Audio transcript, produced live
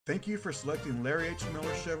Thank you for selecting Larry H.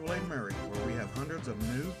 Miller Chevrolet Murray, where we have hundreds of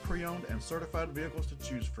new, pre-owned, and certified vehicles to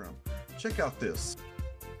choose from. Check out this.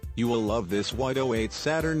 You will love this white '08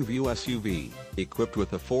 Saturn Vue SUV, equipped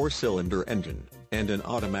with a 4-cylinder engine and an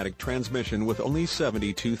automatic transmission with only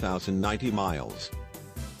 72,090 miles.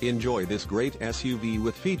 Enjoy this great SUV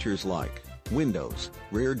with features like windows,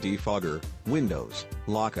 rear defogger, windows,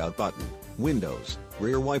 lockout button, windows,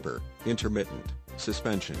 rear wiper, intermittent,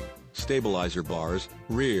 suspension, stabilizer bars,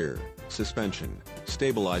 rear, suspension,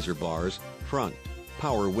 stabilizer bars, front,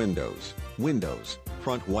 power windows,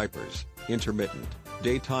 front wipers, intermittent,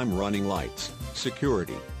 daytime running lights,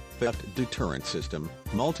 security, theft-deterrent system,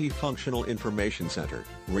 multifunctional information center,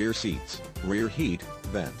 rear seats, rear heat,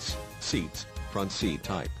 vents, seats, front seat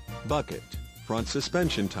type, bucket, front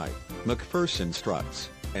suspension type, Macpherson Struts,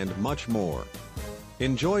 and much more.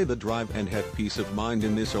 Enjoy the drive and have peace of mind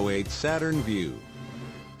in this '08 Saturn Vue.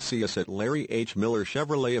 See us at Larry H. Miller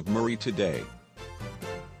Chevrolet of Murray today.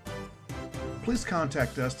 Please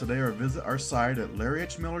contact us today or visit our site at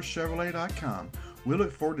LarryHMillerChevrolet.com. We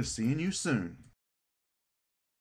look forward to seeing you soon.